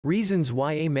Reasons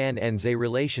why a man ends a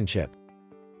relationship.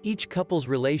 Each couple's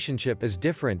relationship is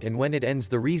different, and when it ends,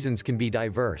 the reasons can be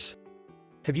diverse.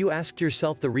 Have you asked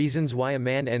yourself the reasons why a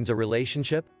man ends a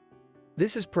relationship?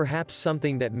 This is perhaps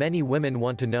something that many women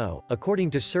want to know.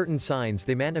 According to certain signs,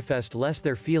 they manifest less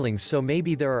their feelings, so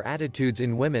maybe there are attitudes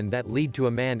in women that lead to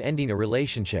a man ending a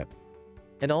relationship.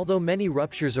 And although many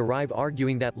ruptures arrive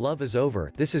arguing that love is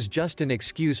over, this is just an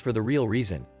excuse for the real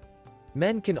reason.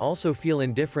 Men can also feel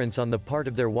indifference on the part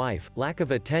of their wife, lack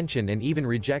of attention, and even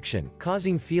rejection,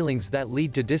 causing feelings that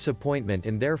lead to disappointment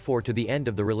and therefore to the end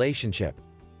of the relationship.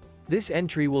 This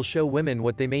entry will show women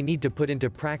what they may need to put into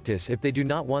practice if they do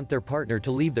not want their partner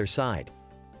to leave their side.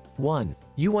 1.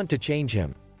 You want to change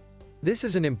him. This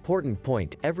is an important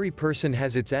point. Every person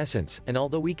has its essence, and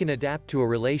although we can adapt to a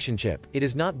relationship, it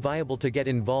is not viable to get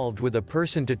involved with a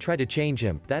person to try to change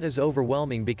him. That is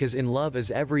overwhelming, because in love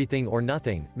is everything or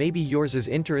nothing. Maybe yours is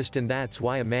interest, and that's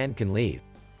why a man can leave.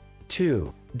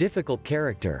 2. Difficult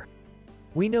character.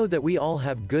 We know that we all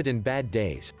have good and bad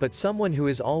days, but someone who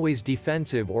is always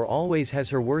defensive or always has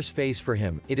her worst face for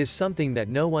him, it is something that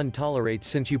no one tolerates,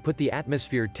 since you put the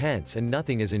atmosphere tense and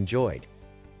nothing is enjoyed.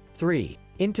 3.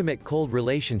 Intimate cold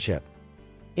relationship.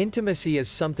 Intimacy is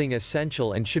something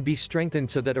essential and should be strengthened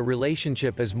so that a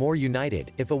relationship is more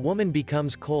united. If a woman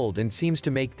becomes cold and seems to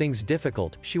make things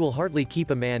difficult, she will hardly keep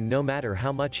a man no matter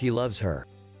how much he loves her.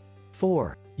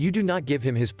 4. You do not give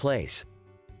him his place.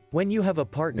 When you have a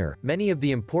partner, many of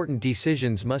the important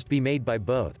decisions must be made by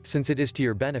both, since it is to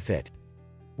your benefit.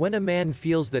 When a man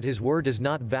feels that his word is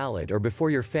not valid, or before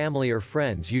your family or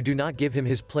friends you do not give him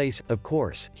his place, of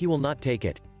course, he will not take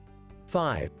it.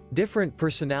 5. Different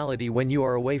personality when you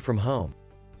are away from home.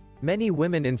 Many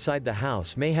women inside the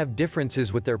house may have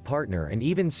differences with their partner and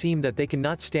even seem that they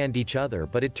cannot stand each other,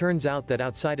 but it turns out that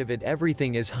outside of it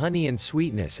everything is honey and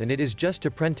sweetness, and it is just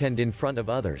to pretend in front of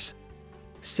others.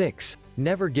 6.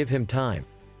 Never give him time.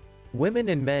 Women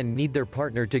and men need their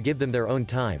partner to give them their own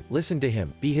time, listen to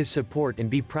him, be his support, and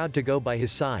be proud to go by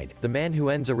his side. The man who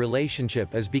ends a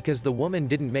relationship is because the woman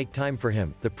didn't make time for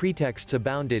him. The pretexts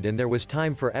abounded and there was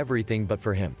time for everything but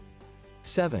for him.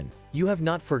 7. You have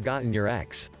not forgotten your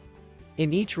ex.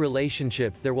 In each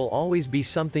relationship there will always be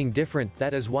something different.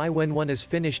 That is why when one is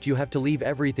finished you have to leave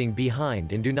everything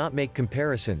behind and do not make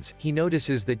comparisons. He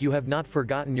notices that you have not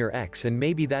forgotten your ex, and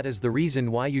maybe that is the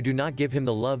reason why you do not give him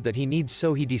the love that he needs,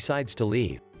 so he decides to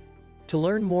leave. To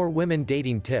learn more women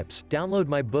dating tips, download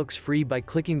my books free by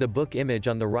clicking the book image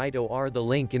on the right or the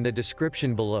link in the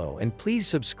description below, and please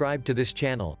subscribe to this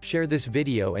channel, share this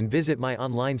video, and visit my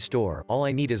online store. All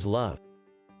I need is love.